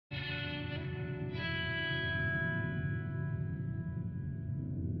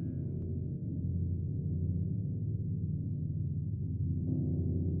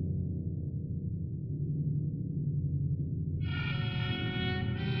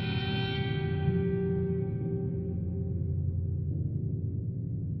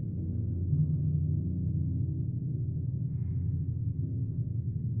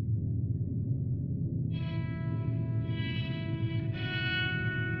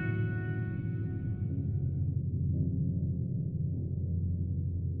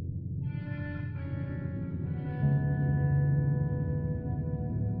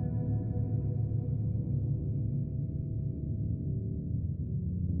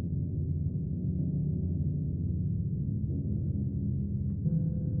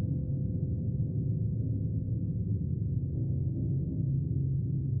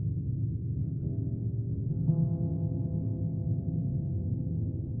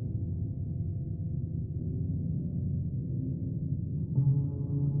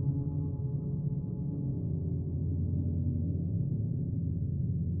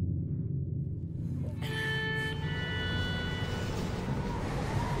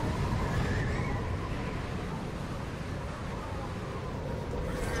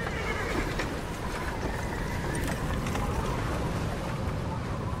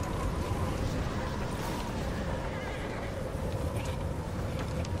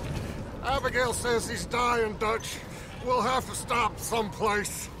Abigail says he's dying, Dutch. We'll have to stop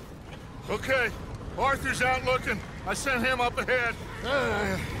someplace. Okay. Arthur's out looking. I sent him up ahead.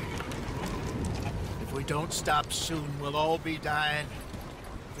 If we don't stop soon, we'll all be dying.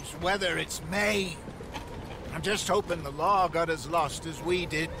 This weather, it's May. I'm just hoping the law got as lost as we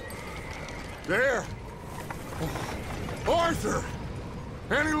did. There! Arthur!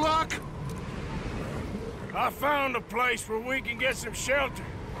 Any luck? I found a place where we can get some shelter.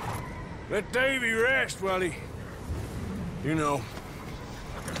 Let Davy rest while he... You know.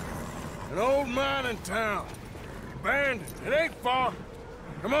 An old mining town. Abandoned. It ain't far.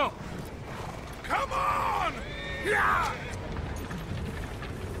 Come on. Come on! Yeah!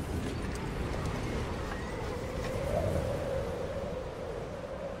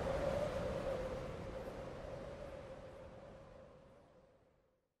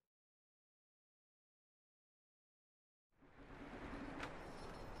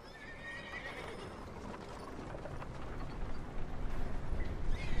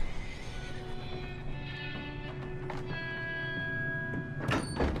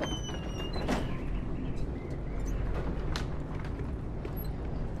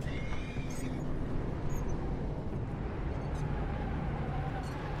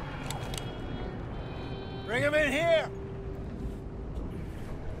 Bring him in here!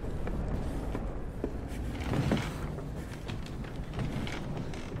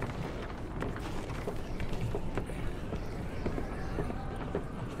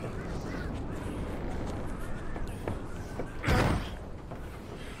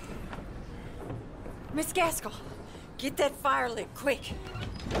 Miss Gaskell, get that fire lit, quick.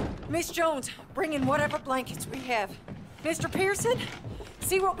 Miss Jones, bring in whatever blankets we have. Mr. Pearson,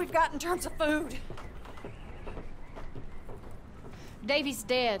 see what we've got in terms of food. Davy's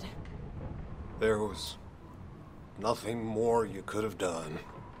dead. There was nothing more you could have done.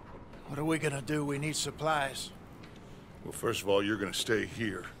 What are we gonna do? We need supplies. Well, first of all, you're gonna stay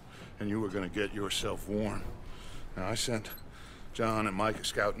here, and you were gonna get yourself warm. Now, I sent John and Micah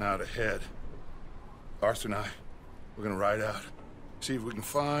scouting out ahead. Arthur and I, we're gonna ride out, see if we can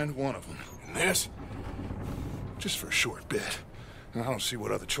find one of them. And this, just for a short bit. And I don't see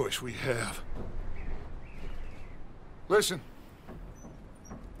what other choice we have. Listen.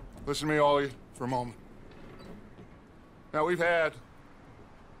 Listen to me, all of you, for a moment. Now, we've had,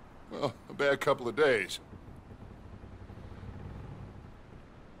 well, a bad couple of days.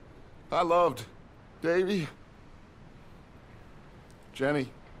 I loved Davy, Jenny,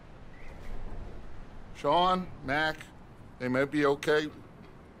 Sean, Mac. They may be okay.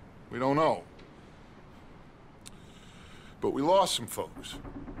 We don't know. But we lost some folks.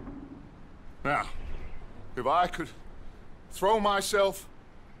 Now, if I could throw myself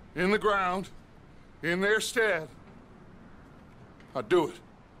in the ground, in their stead, I'd do it,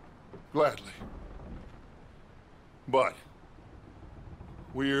 gladly. But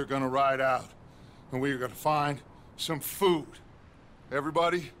we're gonna ride out, and we're gonna find some food.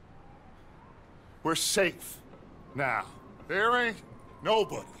 Everybody, we're safe now. There ain't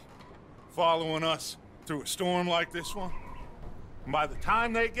nobody following us through a storm like this one. And by the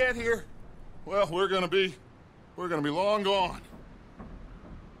time they get here, well, we're gonna be long gone.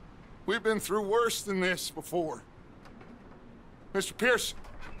 We've been through worse than this before. Mr. Pearson,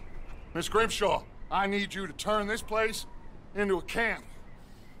 Miss Grimshaw, I need you to turn this place into a camp.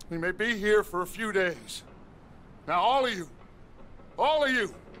 We may be here for a few days. Now, all of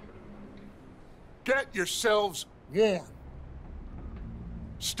you, get yourselves warm.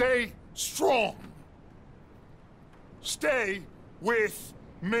 Stay strong. Stay with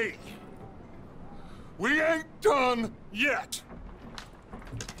me. We ain't done yet.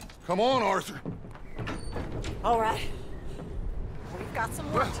 Come on, Arthur. All right. We've got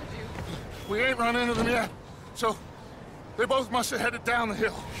some work to do. We ain't run into them yet, so they both must have headed down the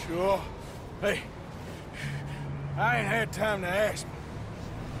hill. Sure. Hey, I ain't had time to ask.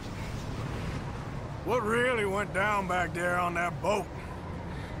 What really went down back there on that boat?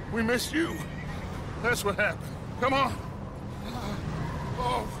 We missed you. That's what happened. Come on.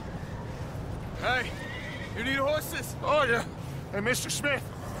 Oh. Hey, you need horses? Oh, yeah. Hey, Mr. Smith,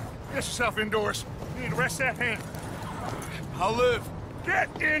 get yourself indoors. You need to rest that hand. I'll live.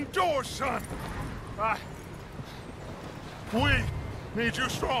 Get indoors, son. We need you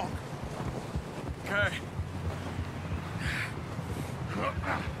strong. Okay.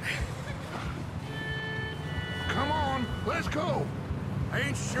 Come on, let's go.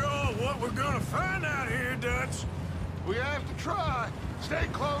 Ain't sure what we're gonna find out here, Dutch. We have to try. Stay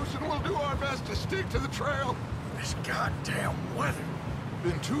close and we'll do our best to stick to the trail. This goddamn weather.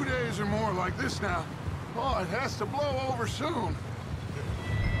 Been 2 days or more like this now. Oh, it has to blow over soon.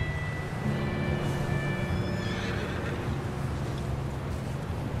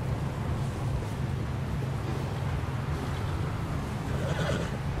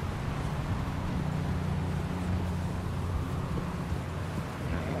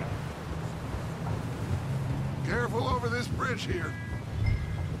 careful over this bridge here.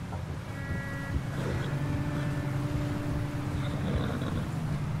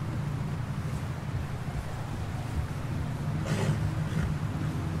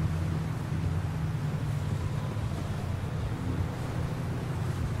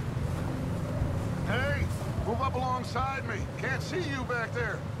 Hey, move up alongside me. Can't see you back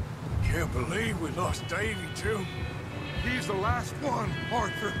there. Can't believe we lost Davy, too. He's the last one,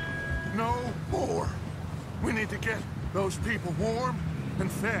 Arthur. No more. We need to get those people warm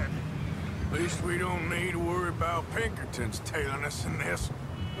and fed. At least we don't need to worry about Pinkertons tailing us in this.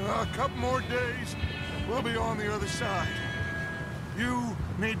 A couple more days, we'll be on the other side. You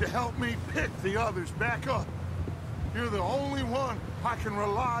need to help me pick the others back up. You're the only one I can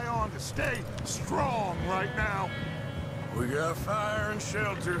rely on to stay strong right now. We got fire and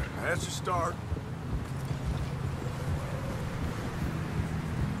shelter. That's a start.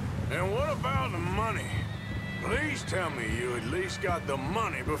 And what about the money? Please tell me you at least got the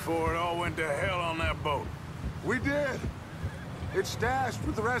money before it all went to hell on that boat. We did. It's stashed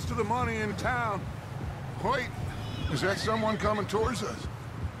with the rest of the money in town. Wait, is that someone coming towards us?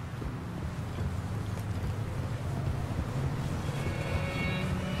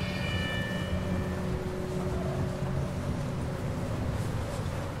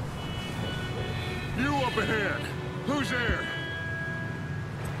 You up ahead. Who's there?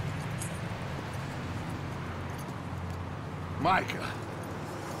 Micah.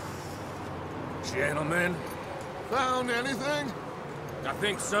 Gentlemen, Found anything? I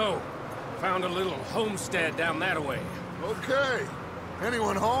think so. Found a little homestead down that way. Okay.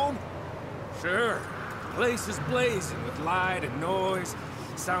 Anyone home? Sure. Place is blazing with light and noise.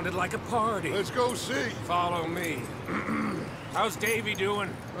 Sounded like a party. Let's go see. Follow me. How's Davy doing?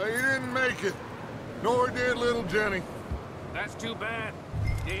 Well, he didn't make it. Nor did little Jenny. That's too bad.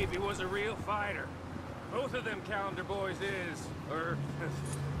 Davy was a real fighter. Both of them Calendar boys is, or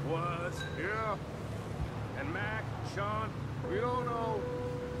was. Yeah, And Mac, Sean, we don't know.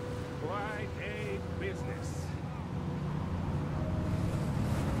 quite a business.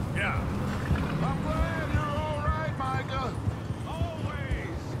 Yeah, I'm glad you're all right, Micah.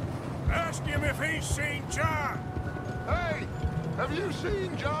 always. Ask him if he's seen John. Hey, have you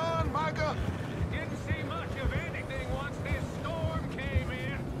seen John, Micah? Didn't see much of anything once this storm came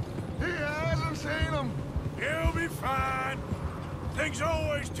in. He hasn't seen him. He'll be fine. Things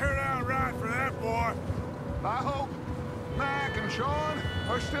always turn out right for that boy. I hope Mac and Sean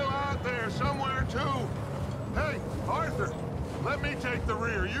are still out there somewhere, too. Hey, Arthur, let me take the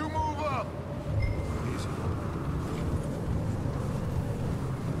rear. You move up.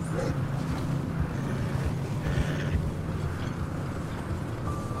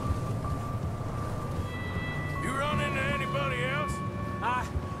 You run into anybody else?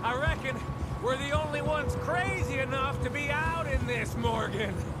 I reckon we're the only ones crazy enough to be out in this,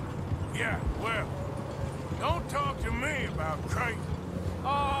 Morgan. Yeah, well, don't talk to me about crazy.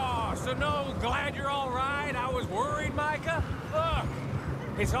 Oh, so no, glad you're all right? I was worried, Micah.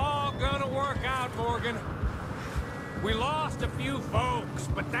 Look, it's all gonna work out, Morgan. We lost a few folks,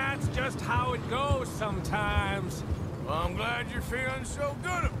 but that's just how it goes sometimes. Well, I'm glad you're feeling so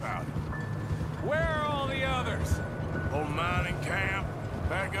good about it. Where are all the others? Old mining camp,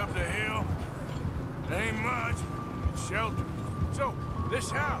 back up the hill. It ain't much, it's shelter. So,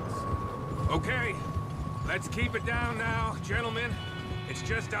 this house. Okay, let's keep it down now, gentlemen. It's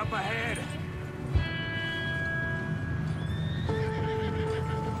just up ahead.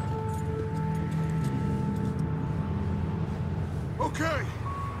 Okay,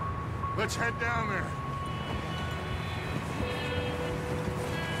 let's head down there.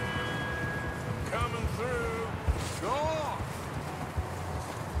 Coming through. Go on.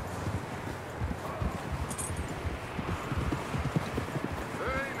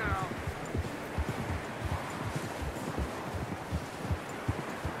 Hey, now.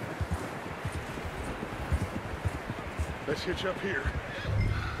 Let's hitch up here.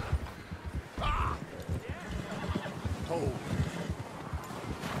 Ah! Hold.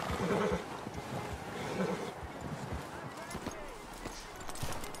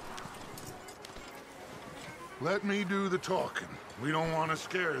 Let me do the talking. We don't want to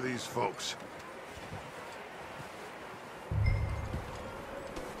scare these folks.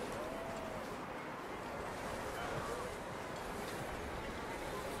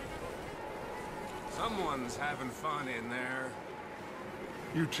 Someone's having fun in there.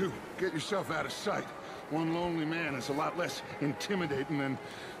 You two, get yourself out of sight. One lonely man is a lot less intimidating than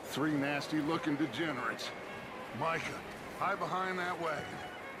three nasty-looking degenerates. Micah, hide behind that wagon.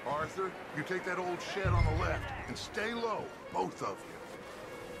 Arthur, you take that old shed on the left, and stay low, both of you.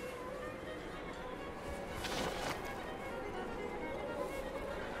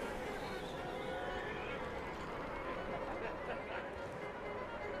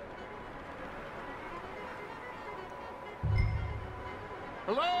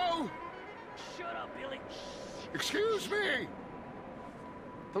 Hello? Shut up, Billy. Excuse me?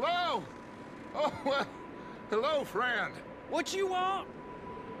 Hello? Oh, well, hello, friend. What you want?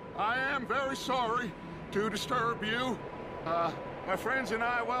 I am very sorry to disturb you. My friends and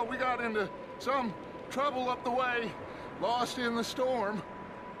I, well, we got into some trouble up the way, lost in the storm.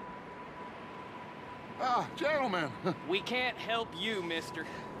 Gentlemen. We can't help you, mister.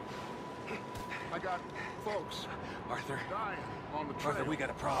 I got folks Arthur. dying on the trail. Arthur, we got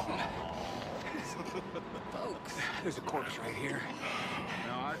a problem. Folks. There's a corpse right here.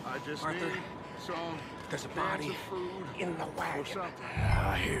 Now, I just Arthur, need some there's a cans body of food in the or wagon. something.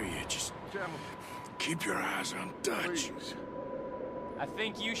 I hear you. Just Gentlemen, keep your eyes on Dutch. please. I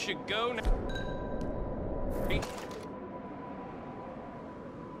think you should go now.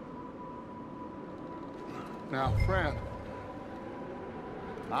 Now, friend,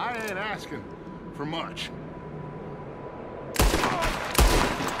 I ain't asking for much.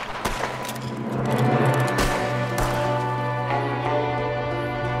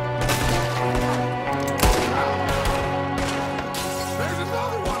 There's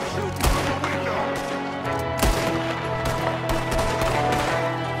another one shooting from the window.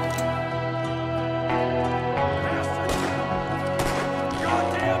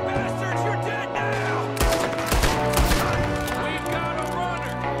 Goddamn bastards, you're dead now! We've got a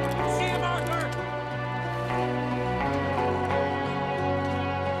runner! See him, Arthur?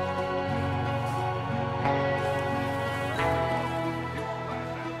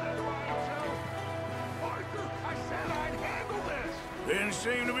 Arthur, I said I'd handle this. Didn't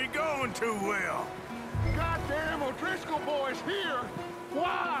seem to be going too well. Goddamn O'Driscoll boys here.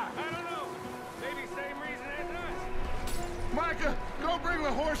 Why? I don't know. Maybe same reason as us. Micah, go bring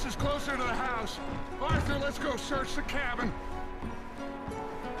the horses closer to the house. Arthur, let's go search the cabin.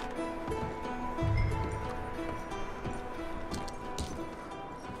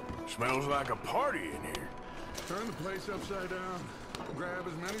 Smells like a party in here. Turn the place upside down. Grab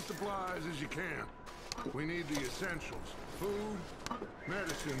as many supplies as you can. We need the essentials. Food,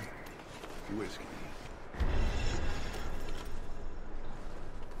 medicine, whiskey.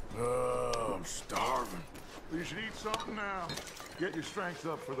 Oh, I'm starving. You should eat something now. Get your strength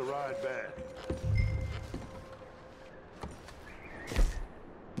up for the ride back.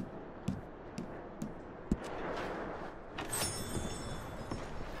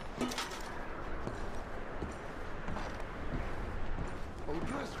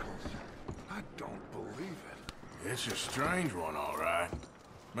 O'Driscoll's. I don't believe it. It's a strange one, all right.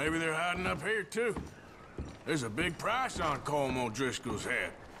 Maybe they're hiding up here, too. There's a big price on Colm O'Driscoll's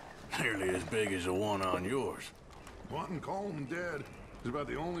head. Nearly as big as the one on yours. Wanting Colm dead is about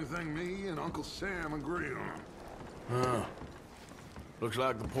the only thing me and Uncle Sam agree on. Huh. Looks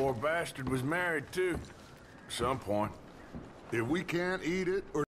like the poor bastard was married, too. At some point. If we can't eat it or